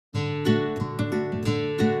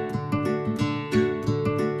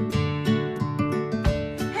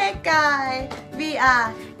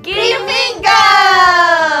Giving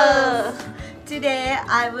Girl! Today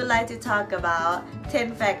I would like to talk about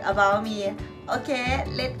 10 facts about me. Okay,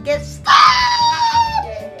 let's get started!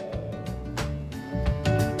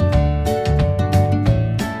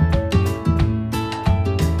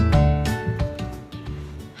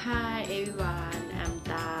 Hi everyone, I'm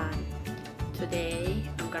Dan. Today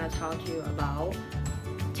I'm gonna talk to you about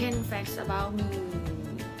 10 facts about me.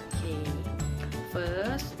 Okay,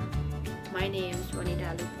 first, my name is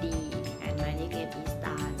Wanida Roopdee and my nickname is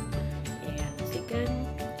Dan. And second,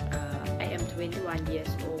 I am 21 years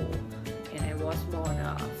old and I was born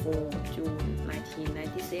 4 June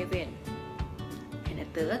 1997. And the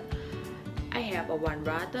third, I have one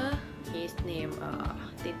brother. His name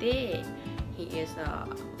Tite. He is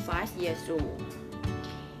 5 years old.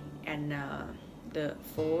 And the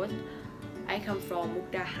fourth, I come from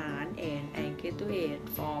Mukdahan and I graduated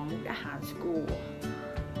from Mukdahan school.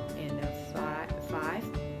 And five,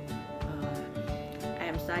 I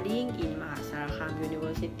am studying in Sasimagorn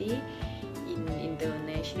University in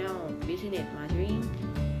International Business Management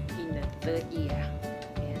in the third year.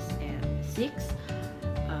 Yes, and six,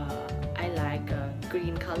 I like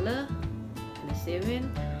green color. And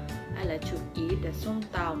seven, I like to eat the som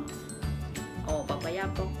tam or papaya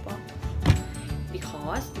pok pok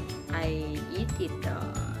because I eat it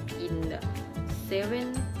in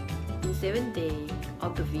 7 days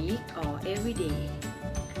of the week or every day.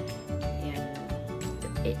 And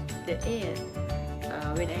the eighth,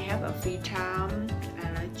 when I have a free time, I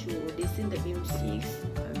like to listen to music,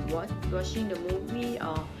 watching the movie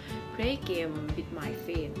or play game with my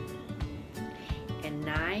friends. And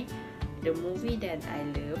nine, the movie that I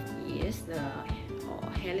love is the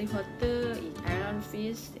Harry Potter, Iron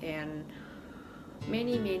Fist, and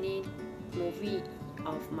many movies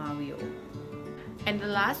of Marvel. And the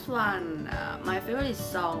last one, my favorite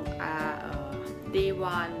song are Day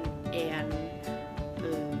One and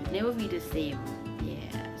Never Be the Same.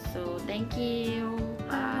 Yeah, so thank you.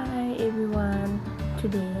 Bye. Hi everyone,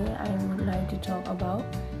 today I would like to talk about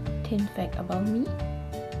 10 facts about me.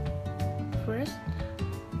 First,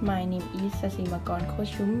 my name is Sasimagorn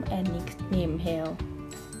Khodchum and nickname Hell.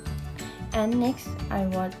 And next, I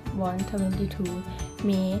was born 22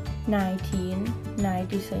 May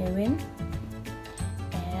 1997.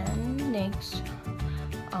 And next,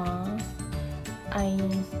 I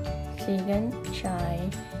am second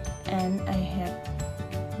child and I have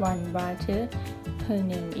one brother. Her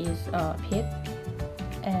name is Pet.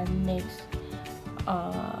 And next,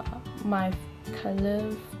 my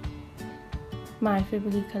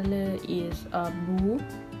favorite color is blue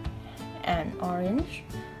and orange.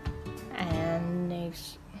 And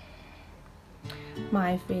next,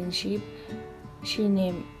 my friendship, she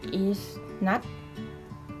name is Nat.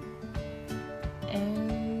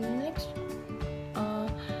 And next,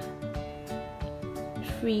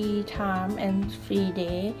 free time and free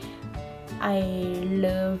day, I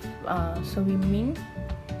love swimming.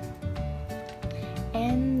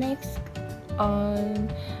 And next,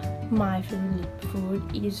 my favorite food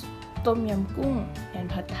is Tom Yum Gung and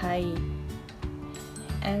Pad Thai.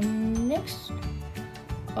 And next,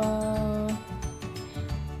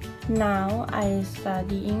 now I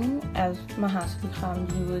studying at Sasimagorn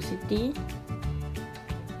University.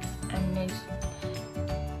 And next,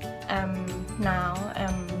 now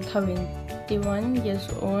I'm 21 years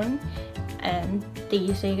old and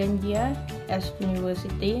the second year at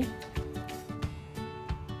university.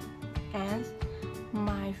 And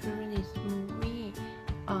my favorite movie,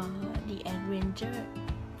 The Adventure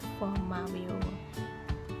from Marvel.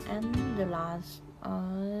 And the last,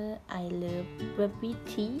 I love Baby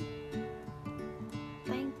Tea.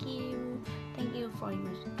 Thank you for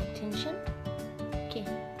your attention. Okay,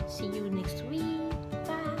 see you next week.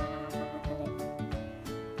 Bye.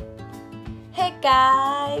 Hey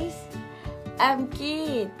guys, I'm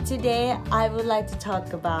Ki. Today I would like to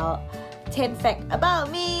talk about 10 facts about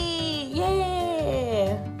me.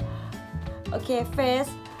 Yay! Okay,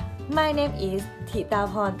 first, my name is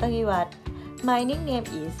Titaporn Tangwiwat. My nickname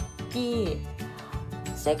is Ki.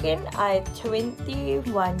 Second, I'm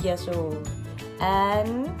 21 years old.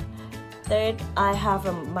 And third, I have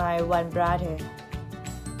my one brother.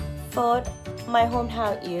 Fourth, my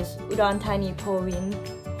hometown is Udon Thani province.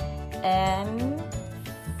 And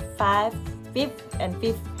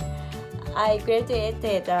fifth, I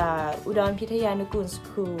graduated Udon Pithyanukun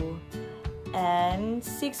School. And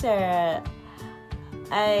sixth, I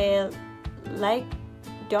like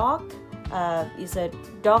dog. Is a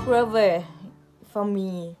dog lover for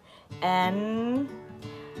me. And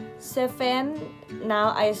seven,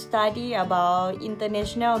 now I study about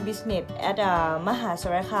international business at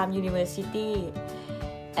Sasimagorn University.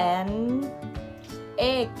 And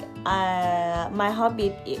 8, my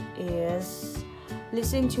hobby is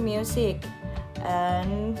listen to music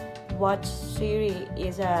and watch series.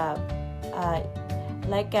 Is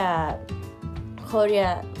like a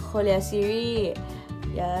Korea series.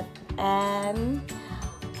 Yeah, and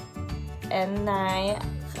 9,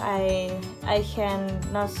 I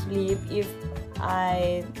cannot sleep if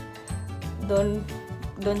I don't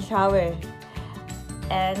shower.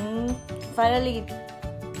 And finally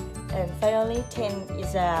 10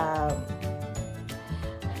 is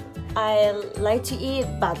I like to eat,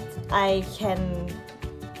 but I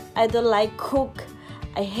don't like cook.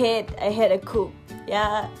 I hate a cook.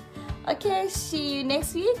 Yeah. Okay, see you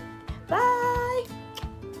next week. Bye.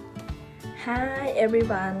 Hi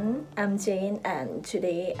everyone, I'm Jane and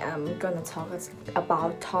today I'm gonna talk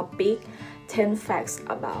about topic 10 facts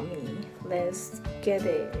about me. Let's get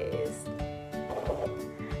it.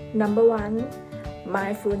 Number 1,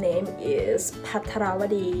 my full name is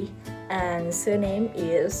Phattharawadee and surname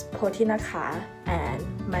is Phothinakkha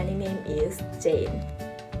and my nickname is Jane.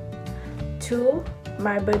 2,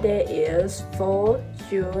 my birthday is 4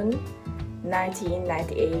 June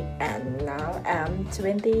 1998 and now I'm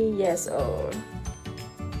 20 years old.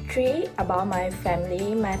 3, about my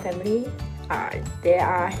family. My family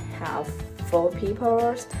have 4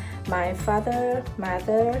 people: my father,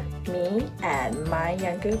 mother, me, and my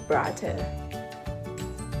younger brother.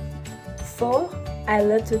 4, I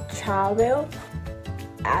love to travel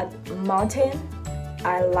at mountain.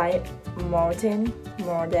 I like mountain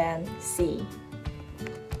more than sea.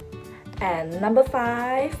 And number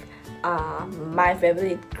 5, my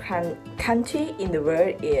favorite country in the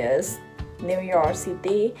world is New York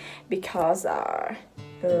City because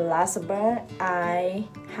last summer I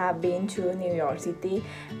have been to New York City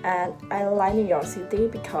and I like New York City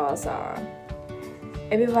because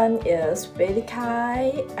everyone is very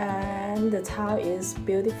kind and the town is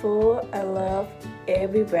beautiful. I love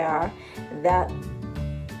everywhere that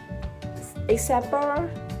except for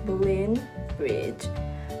Brooklyn Bridge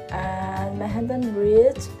and Manhattan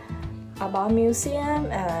Bridge, about museum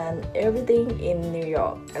and everything in New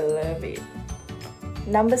York. I love it.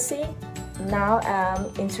 Number 6, now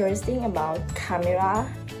I'm interested about camera.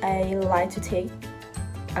 I like to take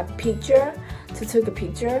a picture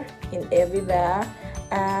in everywhere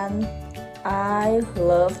and I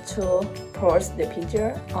love to post the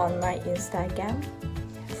picture on my Instagram.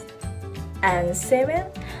 And 7,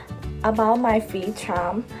 about my free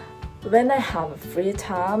time. When I have free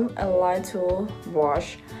time, I like to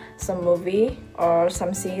watch some movie or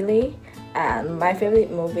some series, and my favorite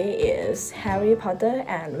movie is Harry Potter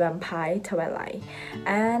and Vampire Twilight,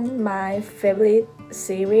 and my favorite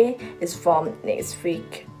series is from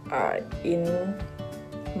Netflix in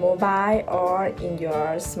mobile or in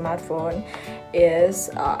your smartphone is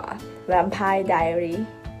Vampire Diary.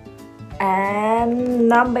 And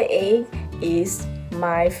number 8 is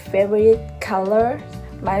my favorite color.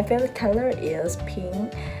 My favorite color is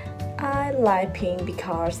pink. I like pink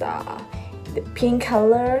because the pink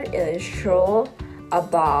color is show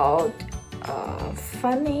about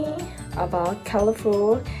funny, about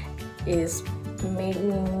colorful. Is make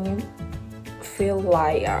me feel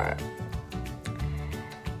like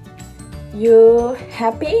you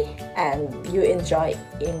happy and you enjoy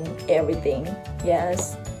in everything.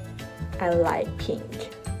 Yes, I like pink.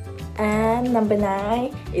 And number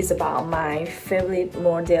 9 is about my favorite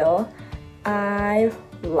model. I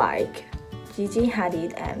like Gigi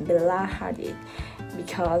Hadid and Bella Hadid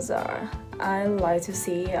because I like to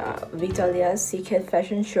see Victoria's Secret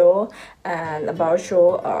fashion show and about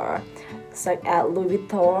show such as Louis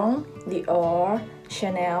Vuitton, Dior,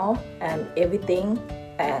 Chanel and everything.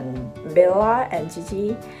 And Bella and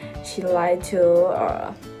Gigi, she like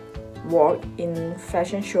to work in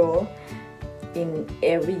fashion show in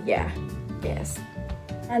every year. Yes.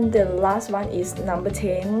 And the last one is number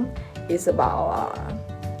 10 is about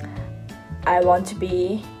I want to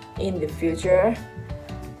be in the future.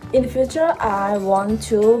 In the future, I want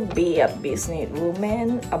to be a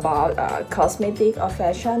businesswoman about cosmetic or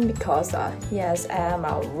fashion because yes, I am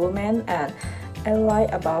a woman and I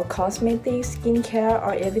like about cosmetic, skincare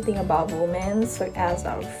or everything about women, such as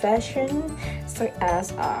fashion, such as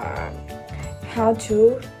how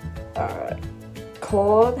to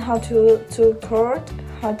code, how to code,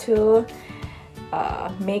 how to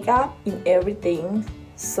make up in everything.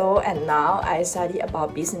 So and now I study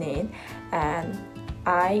about business and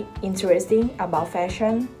I interesting about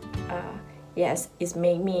fashion. Yes, it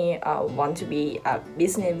made me want to be a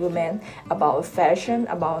businesswoman about fashion,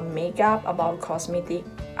 about makeup, about cosmetic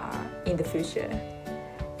in the future.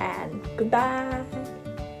 And goodbye.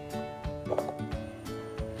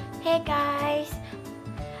 Hey guys,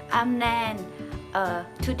 I'm Nan.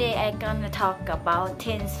 Today I'm gonna talk about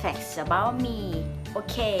 10 facts about me.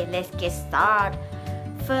 Okay, let's get started.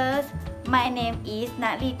 First, my name is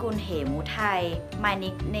Nareekun Hemuthai. My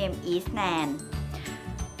nickname is Nan.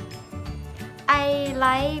 I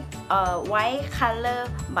like white color,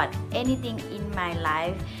 but anything in my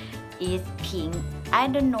life is pink. I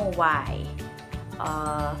don't know why.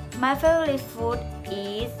 My favorite food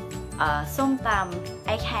is som tam.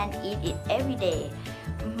 I can eat it every day.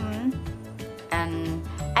 And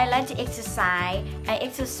I like to exercise. I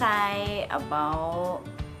exercise about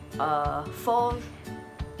 4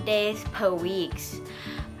 days per week.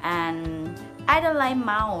 And I don't like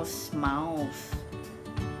mouse.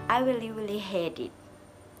 I really hate it.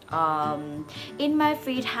 In my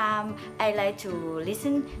free time, I like to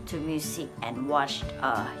listen to music and watch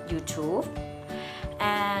YouTube.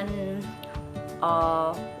 And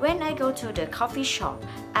when I go to the coffee shop,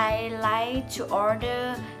 I like to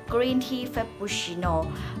order green tea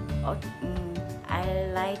frappuccino. I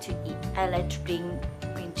like to drink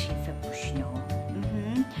green tea frappuccino.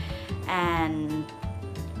 And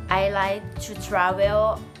I like to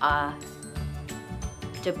travel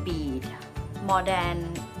the beach more than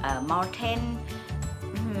mountain.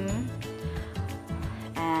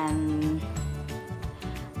 And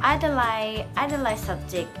I don't like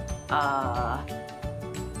subject. I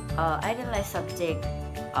don't like subject.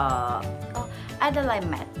 I don't like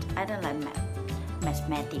math.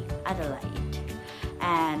 Mathematics. I don't like it.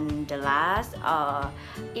 And the last,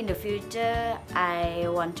 in the future, I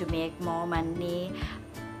want to make more money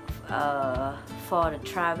for the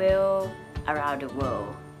travel around the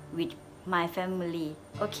world with my family.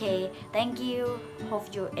 Okay, thank you.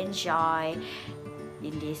 Hope you enjoy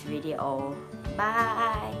in this video.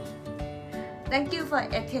 Bye. Thank you for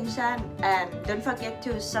attention and don't forget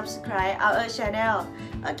to subscribe our channel.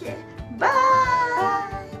 Okay,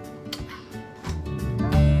 bye.